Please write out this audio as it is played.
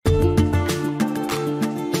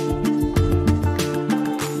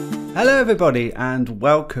Hello everybody and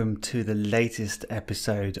welcome to the latest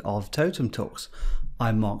episode of Totem Talks.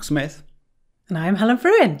 I'm Mark Smith. And I'm Helen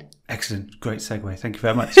Fruin. Excellent, great segue, thank you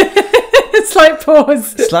very much. Slight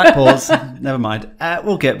pause. Never mind.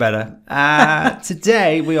 We'll get better.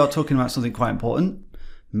 Today we are talking about something quite important.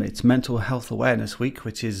 It's Mental Health Awareness Week,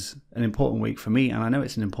 which is an important week for me, and I know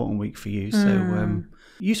it's an important week for you. So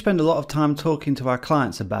you spend a lot of time talking to our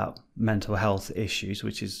clients about mental health issues,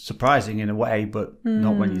 which is surprising in a way, but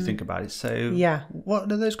not when you think about it. So yeah,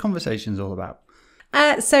 what are those conversations all about?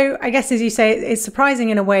 So I guess, as you say, it's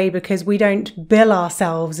surprising in a way because we don't bill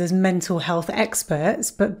ourselves as mental health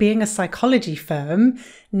experts, but being a psychology firm,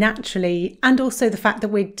 naturally, and also the fact that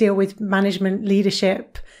we deal with management,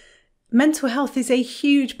 leadership, mental health is a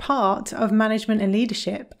huge part of management and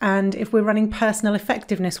leadership. And if we're running personal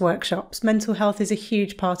effectiveness workshops, mental health is a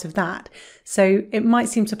huge part of that. So it might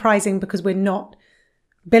seem surprising because we're not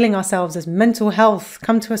billing ourselves as mental health,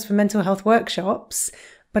 come to us for mental health workshops,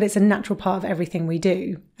 but it's a natural part of everything we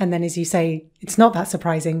do. And then, as you say, it's not that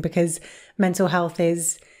surprising because mental health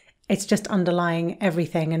it's just underlying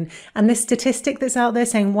everything. And this statistic that's out there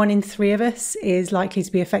saying 1 in 3 of us is likely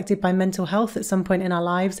to be affected by mental health at some point in our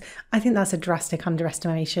lives, I think that's a drastic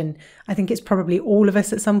underestimation. I think it's probably all of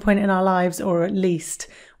us at some point in our lives, or at least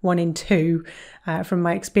 1 in 2 from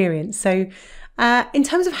my experience. So in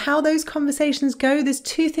terms of how those conversations go, there's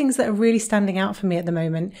 2 things that are really standing out for me at the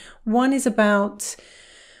moment. One is about,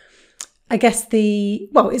 I guess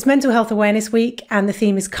it's Mental Health Awareness Week, and the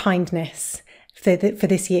theme is kindness for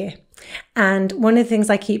this year. And one of the things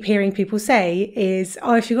I keep hearing people say is,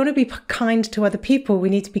 if you're going to be kind to other people, we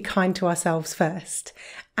need to be kind to ourselves first.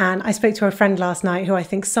 And I spoke to a friend last night who I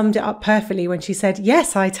think summed it up perfectly when she said,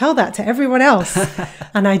 yes, I tell that to everyone else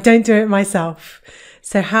and I don't do it myself.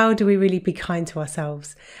 So how do we really be kind to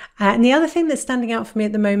ourselves? And the other thing that's standing out for me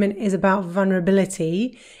at the moment is about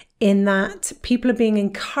vulnerability, in that people are being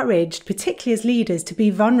encouraged, particularly as leaders, to be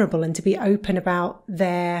vulnerable and to be open about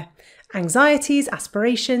their anxieties,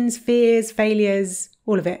 aspirations, fears, failures,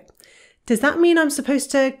 all of it. Does that mean I'm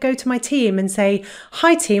supposed to go to my team and say,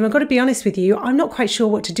 hi team, I've got to be honest with you, I'm not quite sure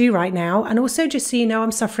what to do right now. And also, just so you know,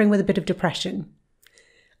 I'm suffering with a bit of depression.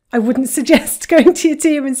 I wouldn't suggest going to your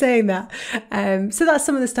team and saying that. So that's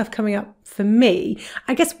some of the stuff coming up for me.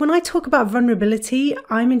 I guess when I talk about vulnerability,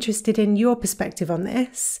 I'm interested in your perspective on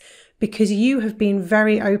this, because you have been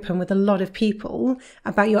very open with a lot of people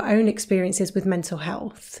about your own experiences with mental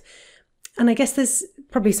health. And I guess there's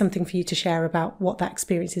probably something for you to share about what that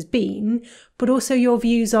experience has been, but also your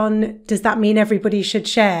views on, does that mean everybody should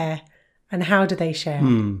share, and how do they share?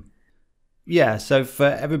 Yeah, so for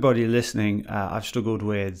everybody listening, I've struggled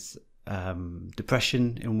with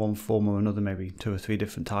depression in one form or another, maybe 2 or 3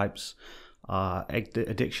 different types,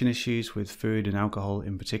 addiction issues with food and alcohol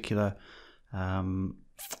in particular. And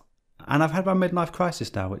I've had my midlife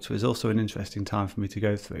crisis now, which was also an interesting time for me to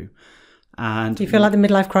go through. And do you feel like the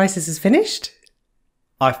midlife crisis is finished?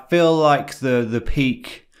 I feel like the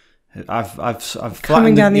peak. I've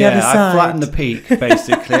coming down the other side. I've flattened the peak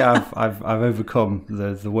basically. I've overcome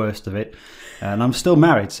the worst of it, and I'm still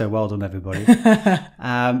married. So well done, everybody.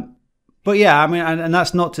 But yeah, I mean, and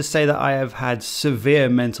that's not to say that I have had severe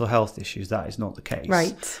mental health issues. That is not the case.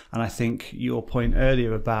 Right. And I think your point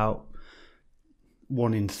earlier about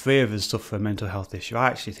 1 in 3 of us suffer a mental health issue, I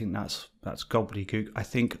actually think that's gobbledygook. I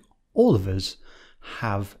think all of us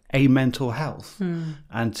have a mental health,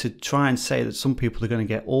 and to try and say that some people are going to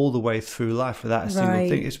get all the way through life without a single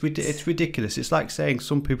thing, it's ridiculous. It's like saying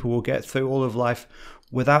some people will get through all of life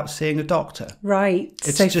without seeing a doctor. Right.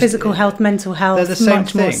 So physical health, mental health, they're the same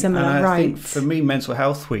much thing. more similar. And I think right. for me, Mental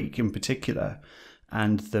Health Week in particular,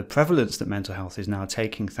 and the prevalence that mental health is now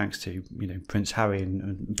taking, thanks to Prince Harry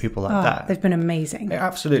and people like that. They've been amazing. Yeah,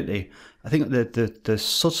 absolutely. I think the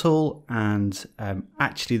subtle and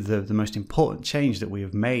actually the most important change that we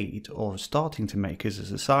have made, or starting to make as a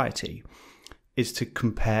society, is to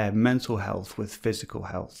compare mental health with physical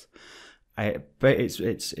health. But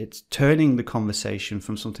it's turning the conversation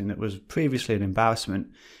from something that was previously an embarrassment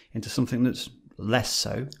into something that's less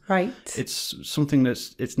so. Right. It's something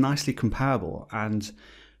it's nicely comparable. And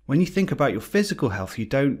when you think about your physical health,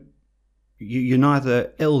 you're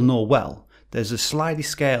neither ill nor well. There's a slidey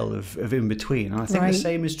scale of in between. And I think the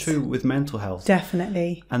same is true with mental health.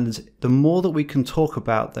 Definitely. And the more that we can talk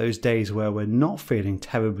about those days where we're not feeling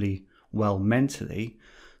terribly well mentally,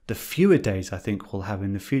 the fewer days I think we'll have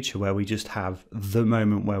in the future where we just have the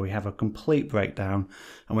moment where we have a complete breakdown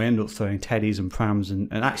and we end up throwing teddies and prams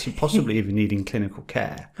and actually possibly even needing clinical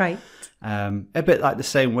care. Right. A bit like the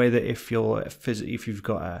same way that if you've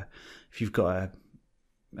got a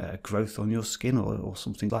growth on your skin or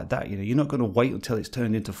something like that. You're not going to wait until it's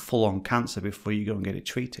turned into full-on cancer before you go and get it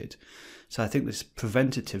treated. So I think this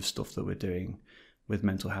preventative stuff that we're doing with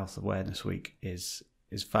Mental Health Awareness Week is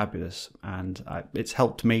fabulous, and it's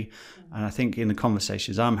helped me. And I think in the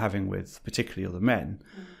conversations I'm having with particularly other men,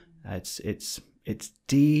 it's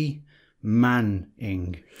de-manning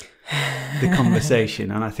the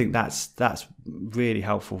conversation, and I think that's really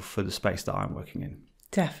helpful for the space that I'm working in.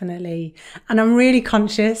 Definitely. And I'm really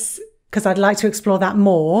conscious, because I'd like to explore that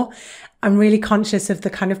more, I'm really conscious of the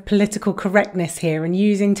kind of political correctness here and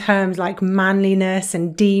using terms like manliness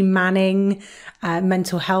and de-manning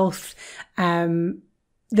mental health.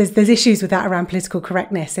 There's issues with that around political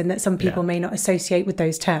correctness, in that some people may not associate with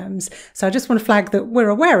those terms. So I just want to flag that we're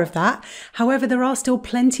aware of that. However, there are still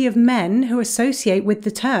plenty of men who associate with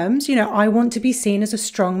the terms, I want to be seen as a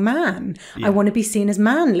strong man. I want to be seen as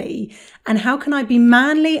manly. And how can I be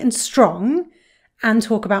manly and strong and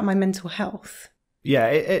talk about my mental health? Yeah,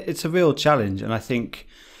 it's a real challenge. And I think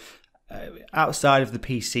outside of the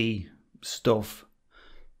PC stuff,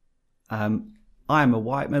 I am a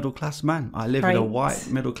white middle class man. I live in a white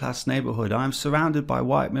middle class neighborhood. I'm surrounded by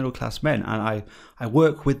white middle class men, and I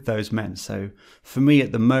work with those men. So for me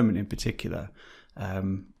at the moment in particular,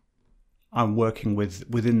 I'm working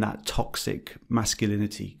within that toxic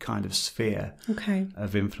masculinity kind of sphere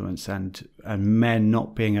of influence, and men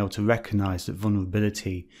not being able to recognize that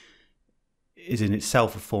vulnerability is in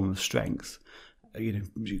itself a form of strength.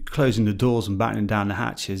 Closing the doors and battening down the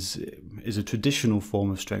hatches is a traditional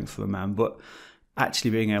form of strength for a man, but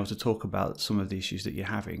actually being able to talk about some of the issues that you're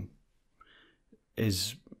having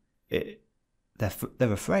they're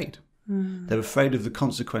afraid. They're afraid of the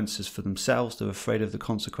consequences for themselves. They're afraid of the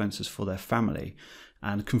consequences for their family.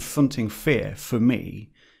 And confronting fear, for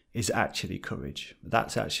me, is actually courage.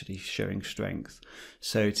 That's actually showing strength.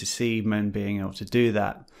 So to see men being able to do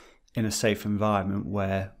that in a safe environment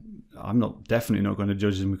where I'm definitely not going to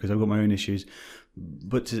judge them because I've got my own issues,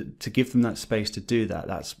 but to give them that space to do that,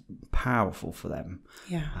 that's powerful for them.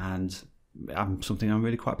 Yeah. And something I'm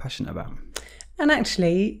really quite passionate about. And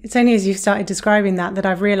actually, it's only as you've started describing that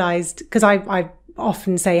I've realised, because I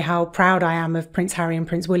often say how proud I am of Prince Harry and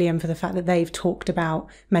Prince William for the fact that they've talked about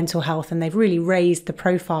mental health and they've really raised the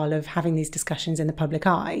profile of having these discussions in the public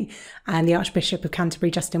eye. And the Archbishop of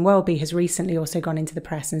Canterbury, Justin Welby, has recently also gone into the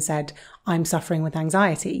press and said, I'm suffering with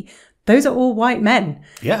anxiety. Those are all white men.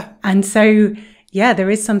 Yeah. And so, there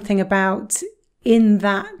is something about in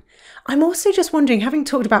that. I'm also just wondering, having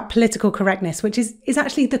talked about political correctness, which is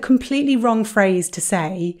actually the completely wrong phrase to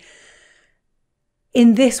say,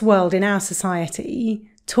 in this world, in our society,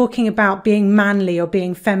 talking about being manly or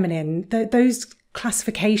being feminine, those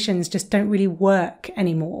classifications just don't really work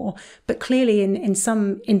anymore. But clearly in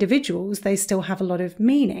some individuals, they still have a lot of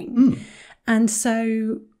meaning. And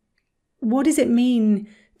so what does it mean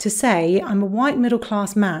to say I'm a white middle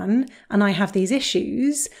class man and I have these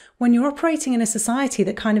issues, when you're operating in a society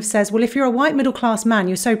that kind of says, well, if you're a white middle class man,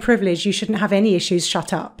 you're so privileged, you shouldn't have any issues,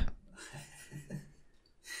 shut up?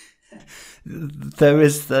 There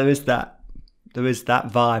is that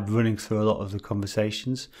vibe running through a lot of the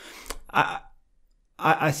conversations.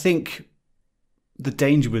 I think the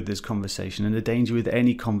danger with this conversation, and the danger with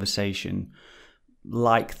any conversation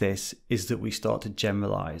like this, is that we start to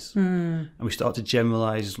generalize, and we start to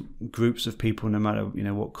generalize groups of people, no matter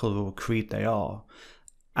what color or creed they are.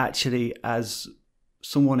 Actually, as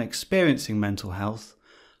someone experiencing mental health,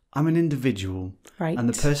 I'm an individual, and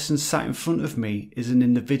the person sat in front of me is an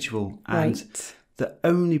individual, and the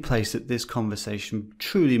only place that this conversation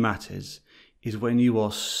truly matters is when you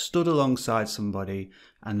are stood alongside somebody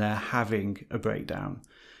and they're having a breakdown.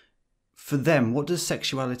 For them, what does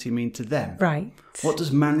sexuality mean to them? Right. What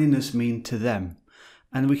does manliness mean to them?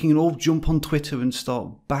 And we can all jump on Twitter and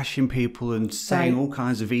start bashing people and saying all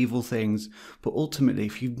kinds of evil things. But ultimately,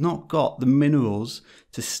 if you've not got the minerals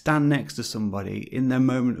to stand next to somebody in their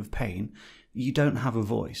moment of pain, you don't have a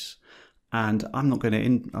voice. And I'm not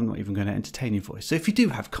even going to entertain your voice. So if you do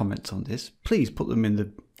have comments on this, please put them in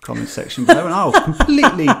the comment section below, and I'll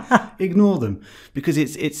completely ignore them, because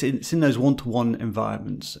it's in those one-to-one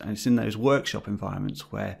environments, and it's in those workshop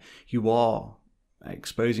environments where you are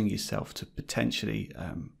exposing yourself to potentially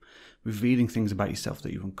revealing things about yourself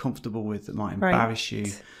that you're uncomfortable with, that might embarrass you,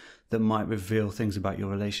 that might reveal things about your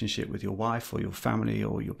relationship with your wife or your family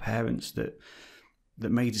or your parents that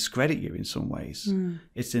may discredit you in some ways.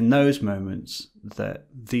 It's in those moments that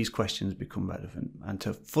these questions become relevant, and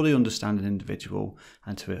to fully understand an individual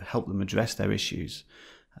and to help them address their issues,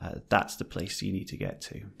 that's the place you need to get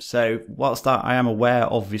to. So whilst I am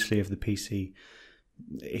aware, obviously, of the PC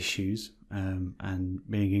issues and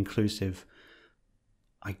being inclusive,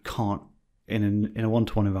 I can't in a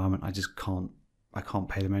one-to-one environment. I can't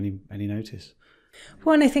pay them any notice.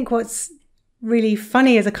 Well, and I think what's really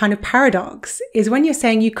funny as a kind of paradox is when you're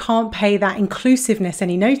saying you can't pay that inclusiveness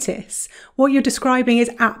any notice, what you're describing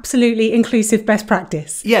is absolutely inclusive best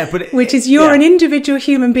practice. Yeah, but which is you're an individual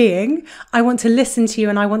human being. I want to listen to you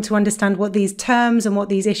and I want to understand what these terms and what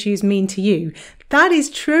these issues mean to you. That is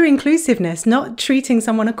true inclusiveness, not treating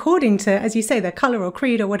someone according to, as you say, their colour or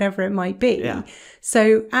creed or whatever it might be. Yeah.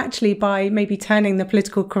 So actually by maybe turning the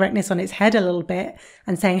political correctness on its head a little bit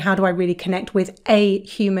and saying, how do I really connect with a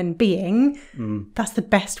human being? That's the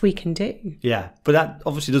best we can do. Yeah, but that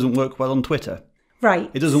obviously doesn't work well on Twitter.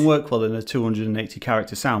 Right. It doesn't work well in a 280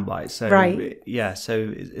 character soundbite. So right. Yeah,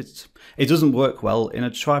 so it doesn't work well in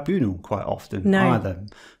a tribunal quite often either.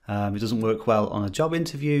 It doesn't work well on a job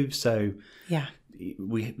interview. So yeah.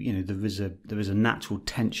 There is a natural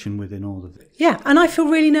tension within all of it. Yeah, and I feel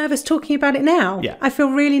really nervous talking about it now. Yeah. I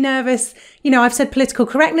feel really nervous. I've said political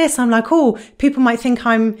correctness. I'm like, oh, people might think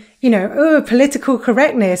I'm, political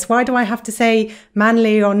correctness. Why do I have to say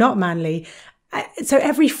manly or not manly? So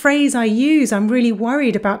every phrase I use, I'm really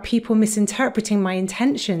worried about people misinterpreting my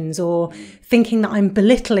intentions or thinking that I'm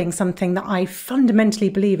belittling something that I fundamentally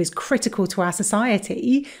believe is critical to our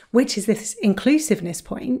society, which is this inclusiveness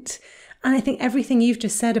point. And I think everything you've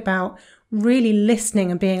just said about really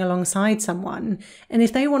listening and being alongside someone, and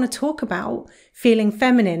if they want to talk about feeling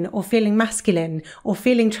feminine or feeling masculine or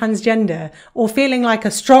feeling transgender or feeling like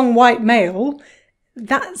a strong white male,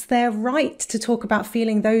 that's their right to talk about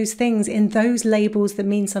feeling those things in those labels that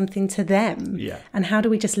mean something to them. Yeah. And how do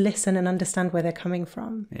we just listen and understand where they're coming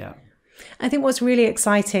from? Yeah. I think what's really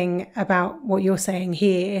exciting about what you're saying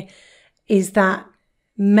here is that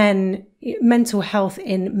mental health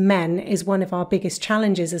in men is one of our biggest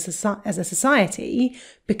challenges as a society,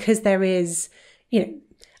 because there is,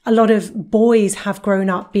 a lot of boys have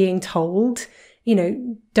grown up being told,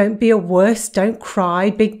 don't be a wuss, don't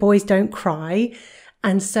cry, big boys don't cry.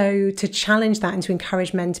 And so to challenge that and to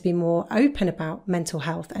encourage men to be more open about mental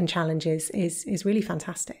health and challenges is really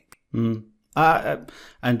fantastic. And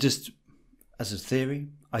just as a theory,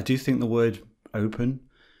 I do think the word open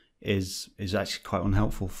is actually quite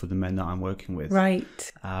unhelpful for the men that I'm working with.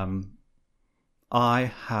 Right.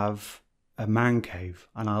 I have a man cave,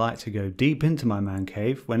 and I like to go deep into my man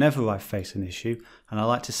cave whenever I face an issue, and I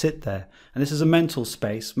like to sit there. And this is a mental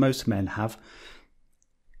space most men have.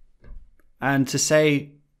 And to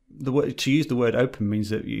use the word open means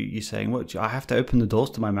that you're saying, what, I have to open the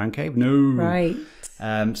doors to my man cave? No. Right.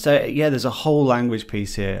 There's a whole language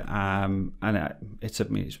piece here, and it's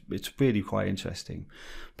really quite interesting.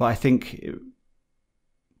 But I think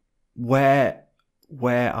where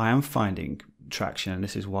I am finding traction, and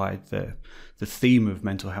this is why the theme of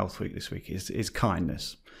Mental Health Week this week is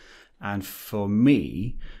kindness. And for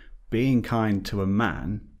me, being kind to a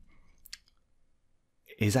man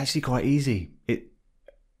is actually quite easy.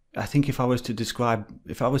 I think if I was to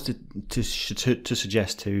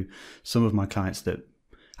suggest to some of my clients that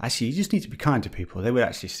actually you just need to be kind to people, they would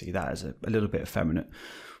actually see that as a little bit effeminate.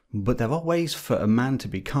 But there are ways for a man to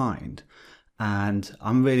be kind, and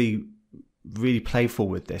I'm really, really playful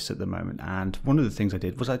with this at the moment. And one of the things I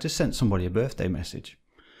did was I just sent somebody a birthday message.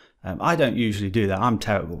 I don't usually do that. I'm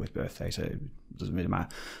terrible with birthdays, so it doesn't really matter.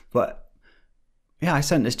 But yeah, I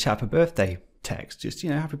sent this chap a birthday text, just,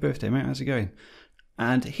 happy birthday, mate, how's it going?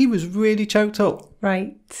 And he was really choked up.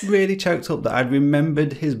 Right. Really choked up that I'd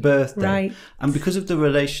remembered his birthday. Right. And because of the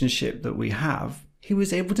relationship that we have, he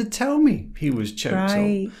was able to tell me he was choked up.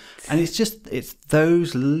 And it's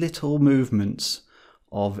those little movements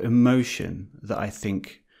of emotion that I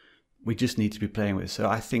think we just need to be playing with. So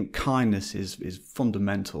I think kindness is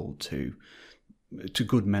fundamental to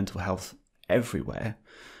good mental health everywhere.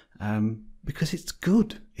 Because it's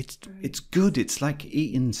good. It's good. It's like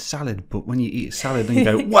eating salad, but when you eat a salad, then you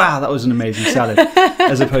go, wow, that was an amazing salad,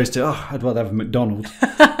 as opposed to, I'd rather have a McDonald's.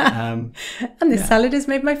 And this salad has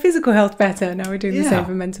made my physical health better. Now we're doing the same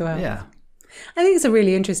for mental health. Yeah. I think it's a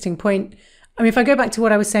really interesting point. I mean, if I go back to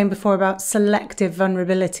what I was saying before about selective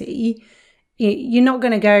vulnerability, you're not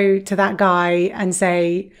going to go to that guy and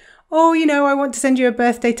say, oh, I want to send you a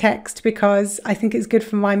birthday text because I think it's good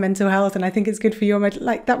for my mental health and I think it's good for your mental,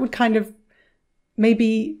 like that would kind of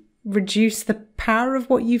maybe reduce the power of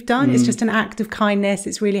what you've done. It's just an act of kindness.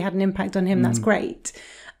 It's really had an impact on him. That's great.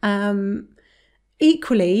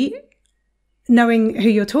 Equally, knowing who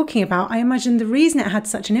you're talking about, I imagine the reason it had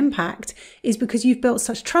such an impact is because you've built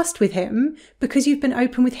such trust with him, because you've been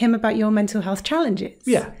open with him about your mental health challenges.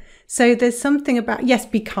 Yeah. So there's something about, yes,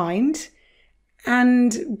 be kind,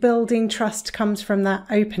 and building trust comes from that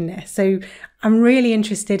openness. So I'm really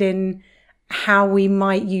interested in how we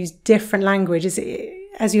might use different language.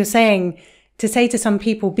 As you're saying, to say to some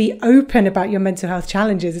people, be open about your mental health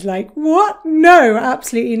challenges is like, what? No,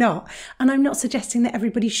 absolutely not. And I'm not suggesting that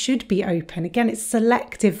everybody should be open. Again, it's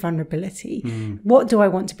selective vulnerability. What do I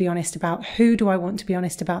want to be honest about? Who do I want to be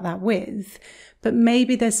honest about that with? But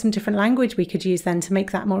maybe there's some different language we could use then to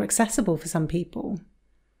make that more accessible for some people.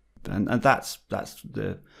 And that's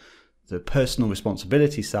the personal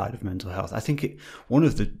responsibility side of mental health. I think one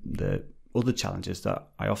of the other challenges that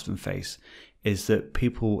I often face is that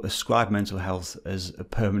people ascribe mental health as a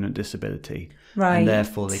permanent disability, right, and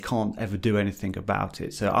therefore they can't ever do anything about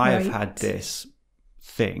it. So I have had this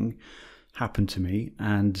thing happen to me,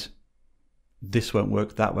 and this won't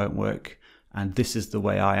work, that won't work, and this is the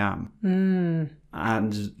way I am.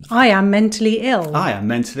 And I am mentally ill. I am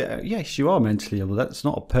mentally, yes, you are mentally ill. That's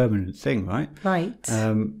not a permanent thing, right? Right.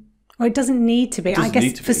 Or it doesn't need to be. I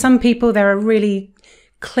guess for be. Some people there are really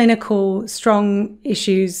clinical, strong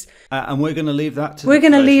issues. And we're going to leave that to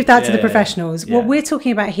the professionals. Yeah. What we're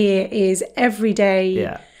talking about here is everyday.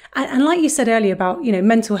 Yeah. And like you said earlier about,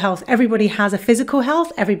 mental health, everybody has a physical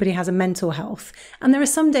health, everybody has a mental health. And there are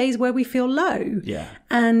some days where we feel low. Yeah.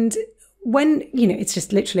 And when, it's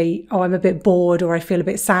just literally, I'm a bit bored or I feel a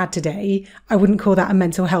bit sad today, I wouldn't call that a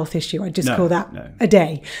mental health issue. I'd just call that a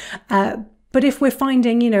day. But if we're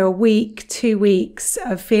finding, a week, 2 weeks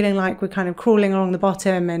of feeling like we're kind of crawling along the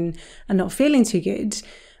bottom and not feeling too good,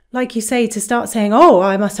 like you say, to start saying, oh,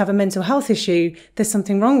 I must have a mental health issue, there's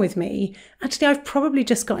something wrong with me. Actually, I've probably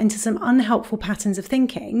just got into some unhelpful patterns of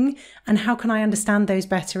thinking. And how can I understand those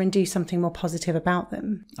better and do something more positive about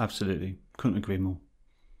them? Absolutely. Couldn't agree more.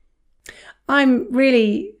 I'm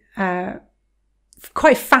really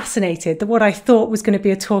quite fascinated that what I thought was going to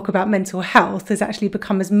be a talk about mental health has actually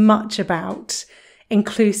become as much about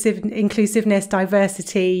inclusiveness,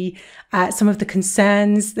 diversity, some of the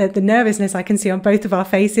concerns, the nervousness I can see on both of our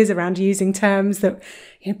faces around using terms that,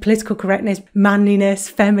 political correctness, manliness,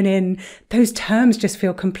 feminine, those terms just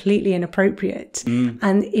feel completely inappropriate.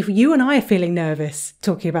 And if you and I are feeling nervous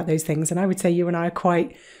talking about those things, and I would say you and I are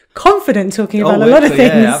quite confident talking about a lot of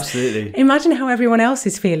things. Yeah, absolutely. Imagine how everyone else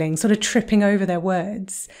is feeling, sort of tripping over their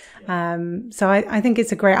words. So I think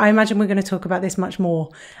it's I imagine we're going to talk about this much more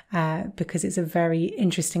because it's a very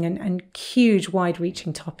interesting and huge,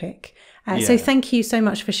 wide-reaching topic. So thank you so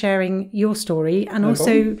much for sharing your story and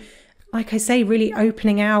also, like I say, really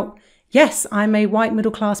opening out. Yes, I'm a white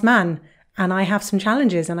middle-class man and I have some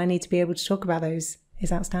challenges and I need to be able to talk about those.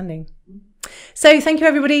 Is outstanding. So thank you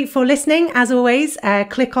everybody for listening. As always,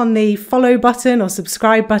 click on the follow button or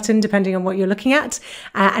subscribe button, depending on what you're looking at.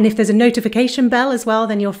 And if there's a notification bell as well,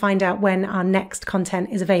 then you'll find out when our next content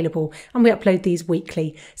is available. And we upload these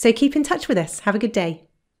weekly. So keep in touch with us. Have a good day.